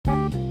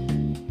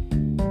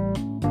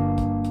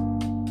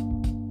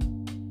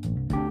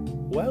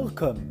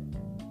Welcome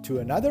to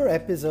another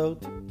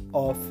episode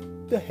of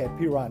The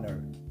Happy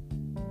Runner,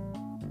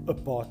 a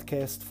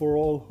podcast for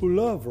all who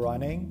love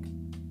running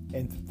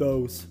and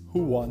those who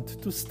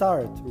want to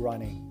start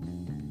running.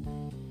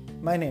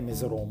 My name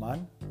is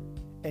Roman,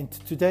 and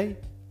today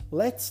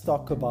let's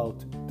talk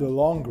about the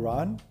long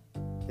run,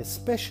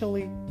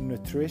 especially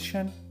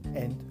nutrition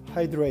and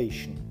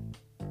hydration.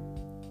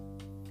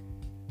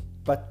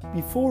 But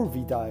before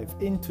we dive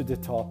into the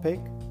topic,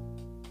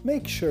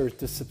 make sure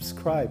to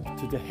subscribe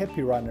to the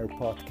Happy Runner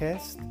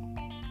podcast,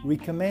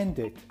 recommend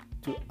it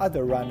to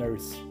other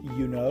runners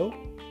you know,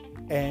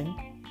 and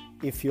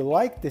if you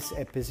like this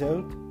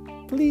episode,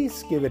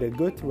 please give it a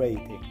good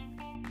rating.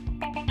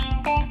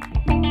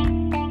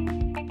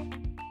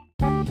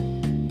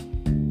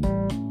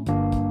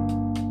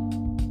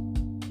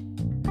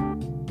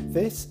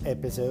 This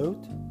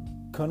episode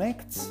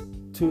connects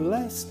to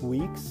last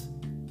week's,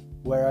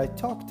 where I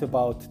talked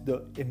about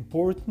the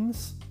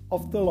importance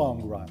of the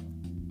long run.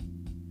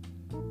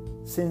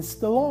 Since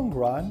the long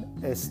run,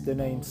 as the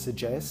name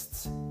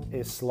suggests,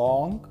 is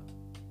long,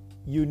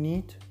 you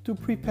need to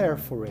prepare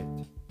for it.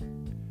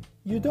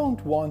 You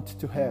don't want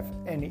to have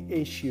any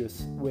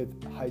issues with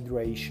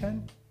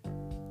hydration,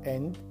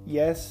 and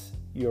yes,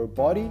 your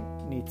body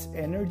needs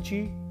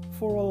energy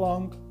for a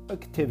long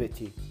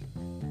activity.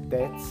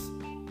 That's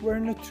where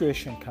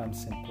nutrition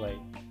comes in play.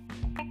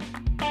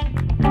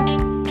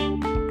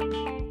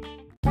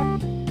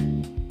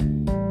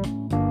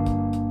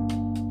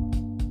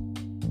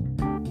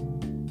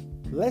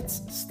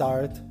 Let's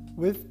start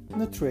with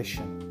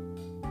nutrition.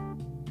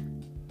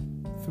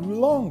 Through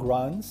long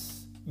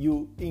runs,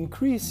 you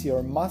increase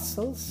your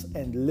muscles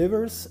and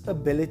liver's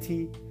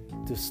ability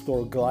to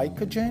store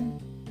glycogen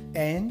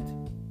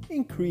and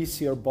increase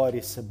your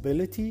body's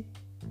ability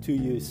to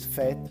use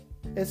fat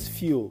as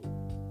fuel.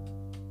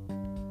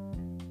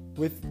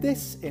 With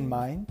this in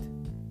mind,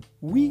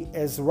 we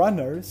as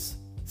runners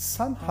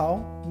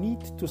somehow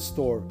need to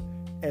store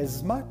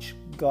as much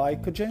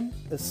glycogen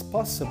as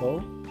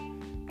possible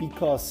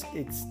because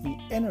it's the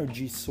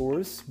energy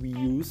source we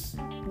use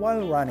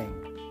while running.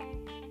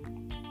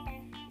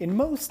 In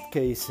most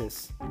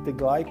cases, the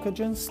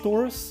glycogen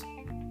stores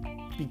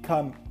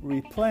become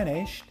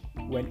replenished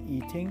when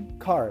eating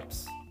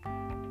carbs.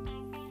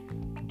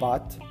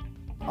 But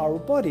our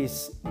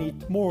bodies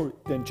need more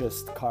than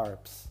just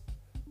carbs.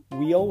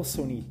 We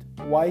also need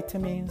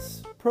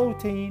vitamins,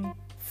 protein,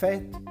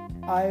 fat,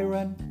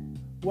 iron,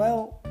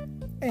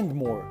 and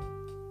more.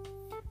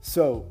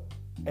 So,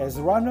 as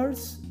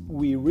runners,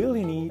 we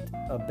really need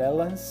a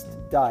balanced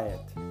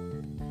diet.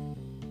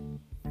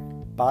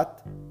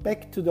 But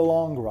back to the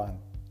long run.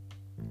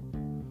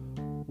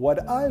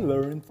 What I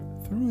learned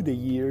through the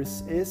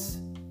years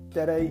is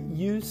that I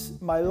use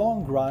my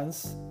long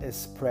runs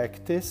as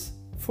practice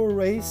for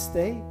race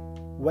day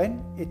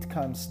when it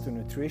comes to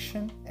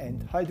nutrition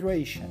and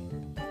hydration.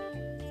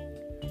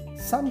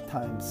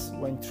 Sometimes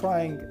when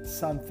trying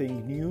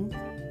something new,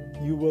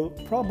 you will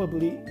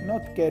probably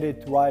not get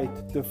it right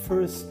the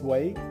first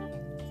way,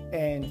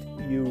 and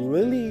you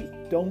really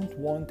don't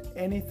want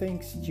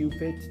anything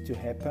stupid to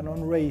happen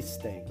on race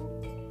day.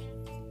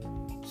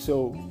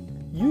 So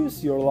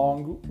use your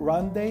long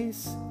run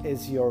days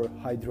as your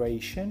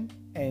hydration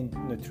and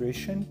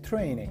nutrition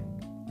training.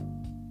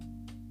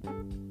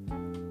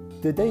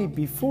 The day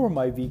before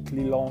my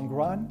weekly long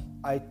run,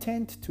 I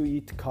tend to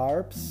eat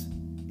carbs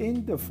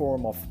in the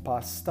form of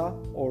pasta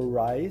or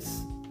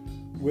rice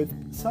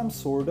with some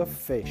sort of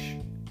fish,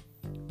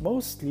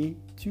 mostly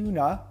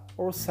tuna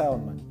or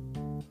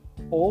salmon,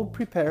 all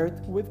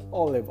prepared with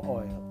olive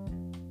oil.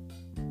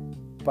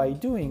 By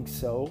doing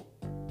so,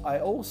 I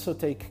also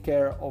take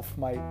care of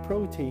my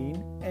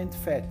protein and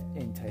fat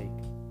intake.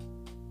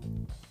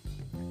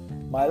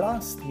 My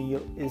last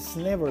meal is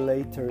never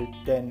later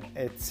than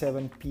at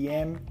 7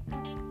 p.m.,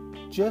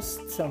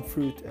 just some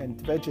fruit and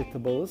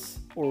vegetables,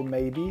 or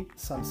maybe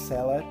some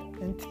salad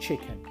and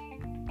chicken.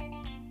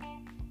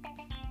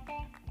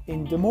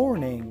 In the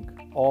morning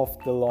of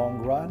the long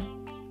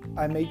run,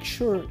 I make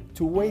sure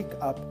to wake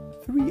up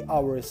 3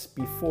 hours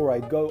before I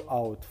go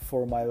out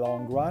for my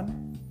long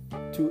run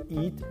to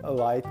eat a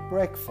light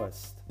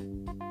breakfast.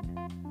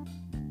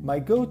 My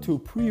go-to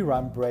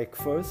pre-run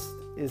breakfast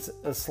is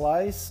a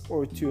slice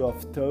or two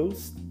of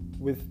toast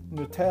with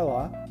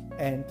Nutella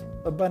and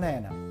a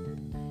banana.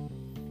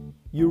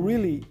 You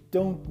really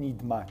don't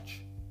need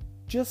much,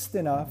 just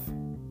enough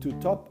to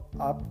top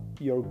up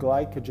your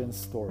glycogen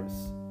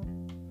stores.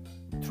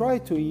 Try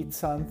to eat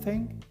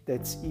something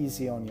that's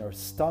easy on your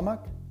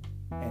stomach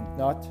and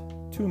not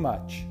too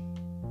much.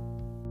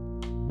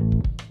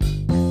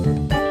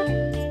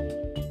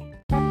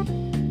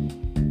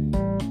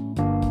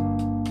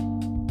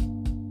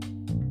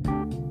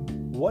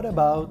 What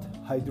about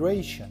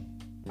hydration?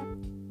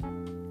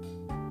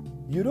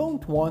 You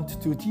don't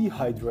want to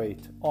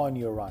dehydrate on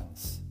your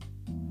runs.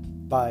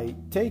 By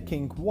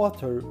taking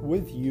water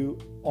with you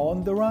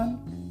on the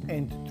run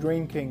and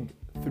drinking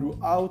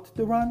throughout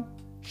the run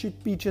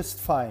should be just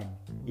fine,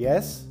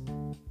 yes?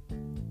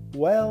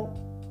 Well,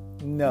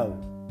 no.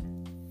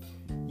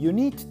 You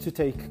need to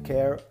take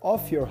care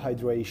of your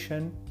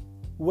hydration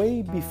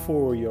way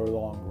before your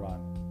long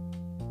run.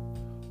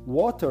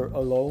 Water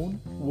alone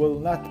will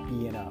not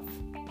be enough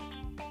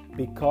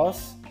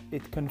because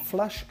it can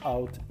flush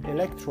out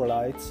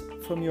electrolytes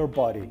from your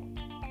body.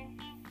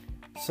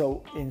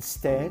 So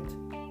instead,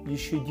 you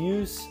should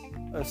use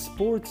a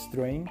sports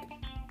drink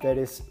that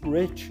is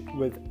rich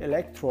with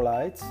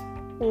electrolytes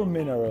or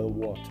mineral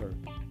water.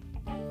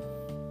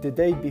 The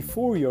day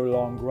before your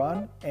long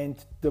run and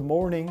the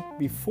morning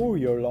before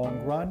your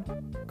long run,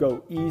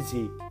 go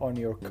easy on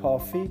your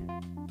coffee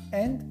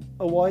and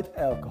avoid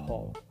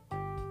alcohol.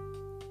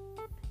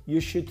 You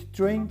should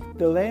drink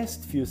the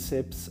last few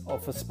sips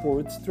of a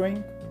sports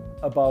drink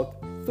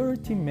about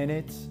 30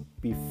 minutes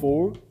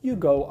before you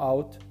go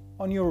out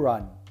on your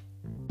run.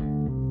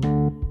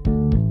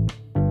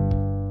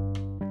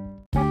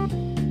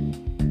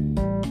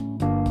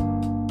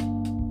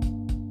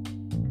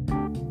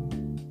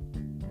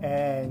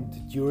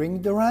 And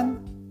during the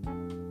run?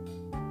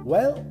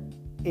 Well,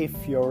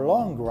 if your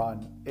long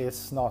run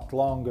is not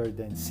longer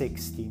than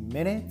 60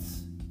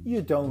 minutes,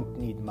 you don't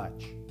need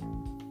much.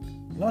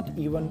 Not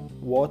even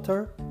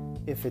water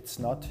if it's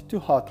not too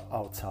hot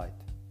outside.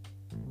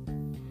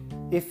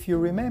 If you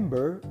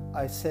remember,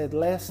 I said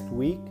last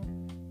week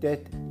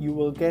that you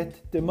will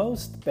get the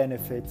most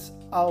benefits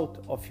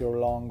out of your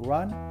long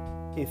run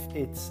if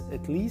it's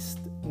at least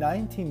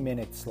 90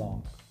 minutes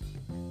long.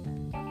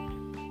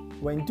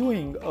 When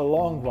doing a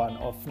long run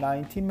of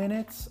 90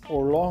 minutes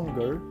or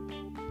longer,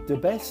 the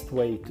best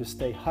way to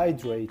stay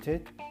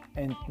hydrated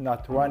and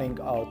not running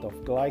out of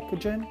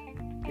glycogen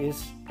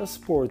is a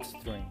sports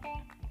drink.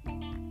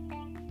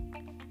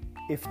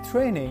 If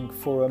training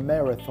for a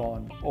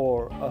marathon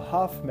or a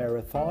half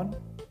marathon,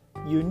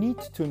 you need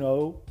to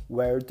know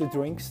where the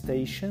drink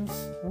stations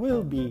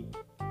will be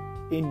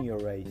in your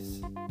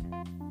race.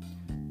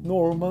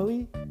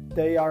 Normally,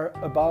 they are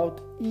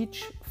about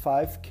each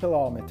 5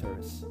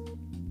 kilometers.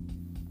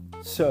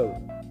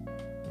 So,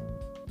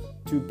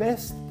 to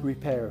best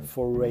prepare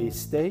for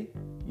race day,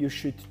 you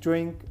should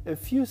drink a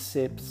few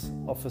sips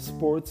of a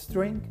sports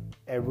drink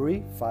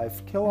every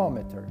 5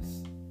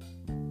 kilometers.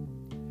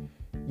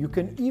 You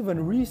can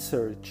even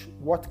research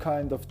what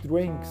kind of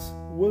drinks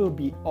will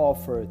be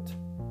offered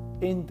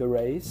in the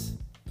race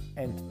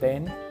and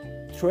then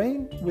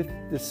train with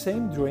the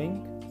same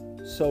drink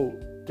so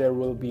there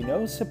will be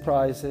no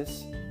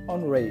surprises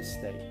on race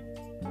day.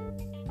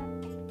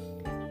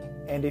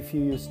 And if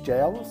you use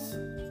gels,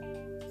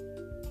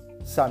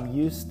 some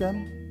use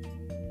them,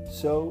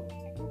 so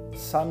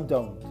some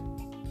don't.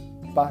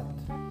 But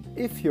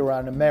if you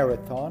run a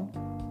marathon,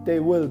 they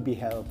will be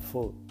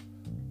helpful.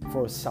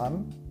 For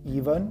some,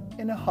 even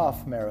in a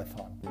half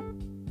marathon.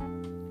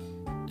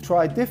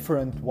 Try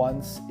different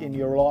ones in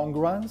your long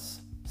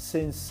runs,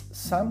 since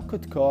some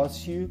could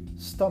cause you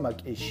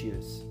stomach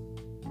issues.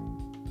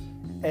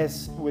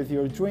 As with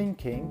your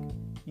drinking,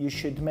 you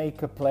should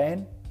make a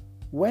plan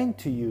when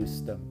to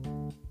use them.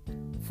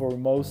 For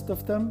most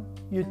of them,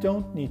 you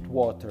don't need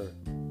water,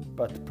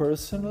 but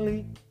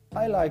personally,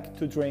 I like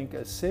to drink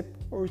a sip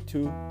or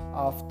two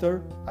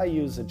after I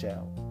use a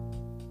gel.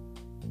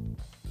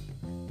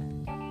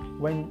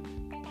 When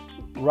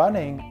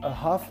running a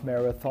half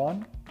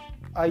marathon,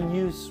 I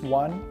use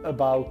one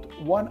about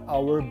 1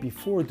 hour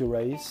before the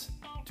race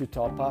to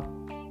top up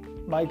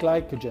my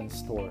glycogen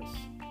stores.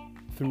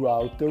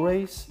 Throughout the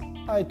race,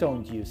 I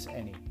don't use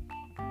any.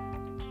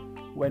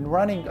 When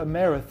running a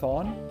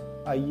marathon,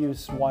 I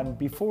use one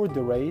before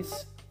the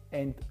race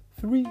and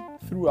 3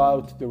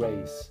 throughout the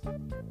race.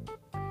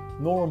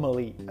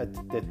 Normally at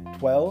the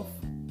 12,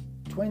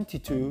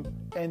 22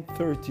 and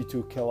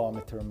 32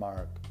 kilometer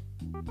mark.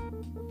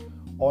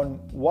 On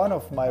one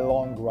of my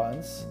long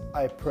runs,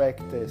 I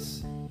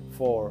practice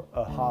for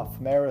a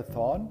half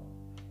marathon,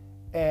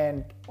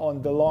 and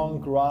on the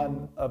long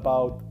run,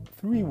 about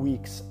 3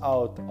 weeks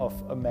out of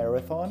a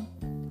marathon,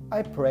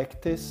 I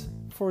practice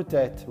for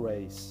that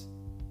race.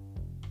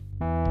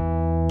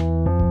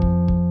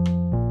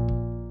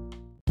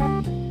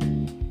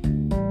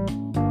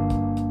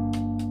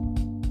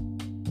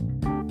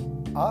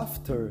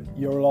 After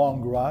your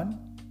long run,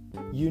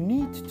 you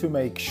need to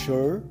make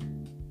sure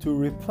to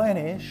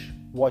replenish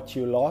what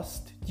you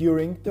lost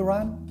during the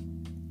run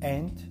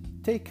and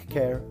take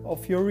care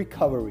of your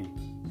recovery.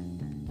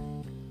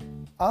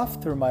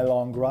 After my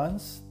long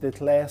runs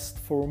that last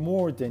for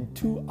more than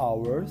 2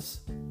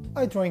 hours,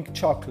 I drink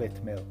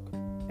chocolate milk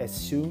as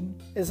soon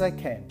as I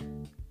can.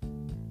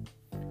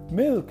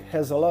 Milk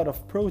has a lot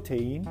of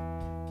protein,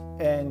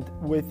 and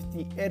with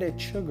the added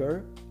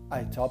sugar,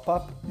 I top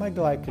up my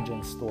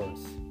glycogen stores.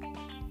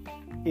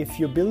 If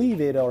you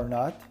believe it or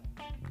not,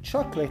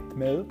 chocolate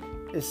milk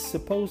is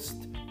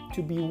supposed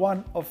to be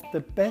one of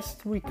the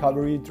best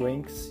recovery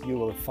drinks you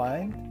will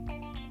find,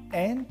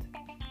 and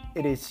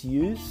it is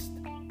used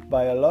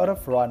by a lot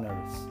of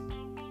runners,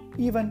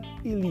 even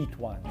elite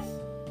ones.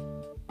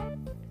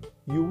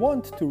 You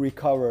want to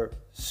recover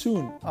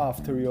soon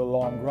after your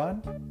long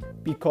run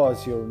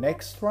because your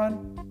next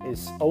run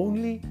is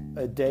only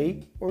a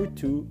day or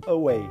two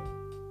away.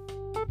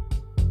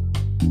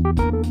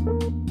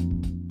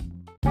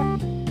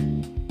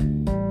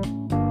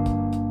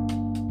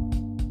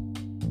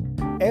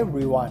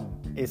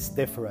 Everyone is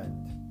different.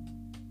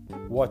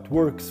 What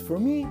works for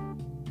me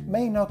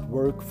may not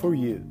work for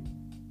you.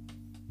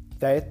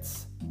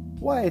 That's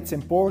why it's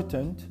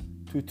important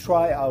to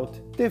try out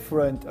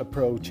different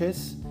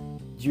approaches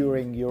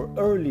during your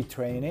early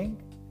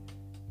training,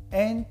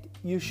 and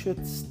you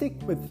should stick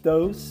with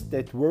those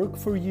that work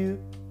for you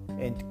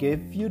and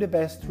give you the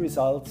best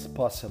results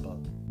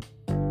possible.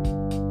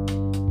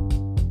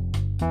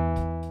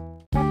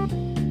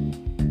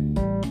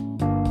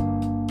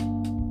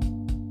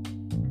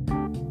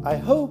 I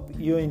hope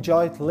you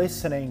enjoyed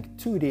listening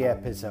to the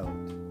episode.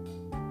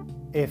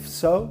 If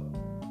so,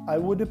 I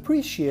would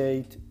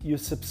appreciate you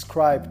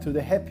subscribe to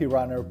the Happy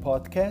Runner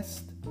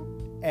podcast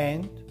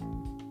and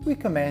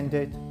recommend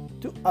it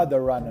to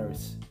other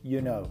runners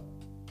you know.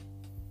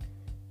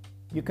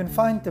 You can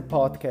find the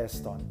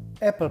podcast on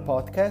Apple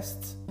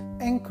Podcasts,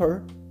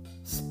 Anchor,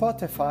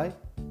 Spotify,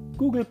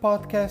 Google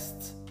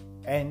Podcasts,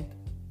 and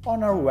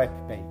on our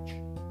webpage.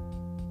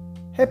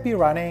 Happy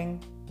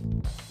running!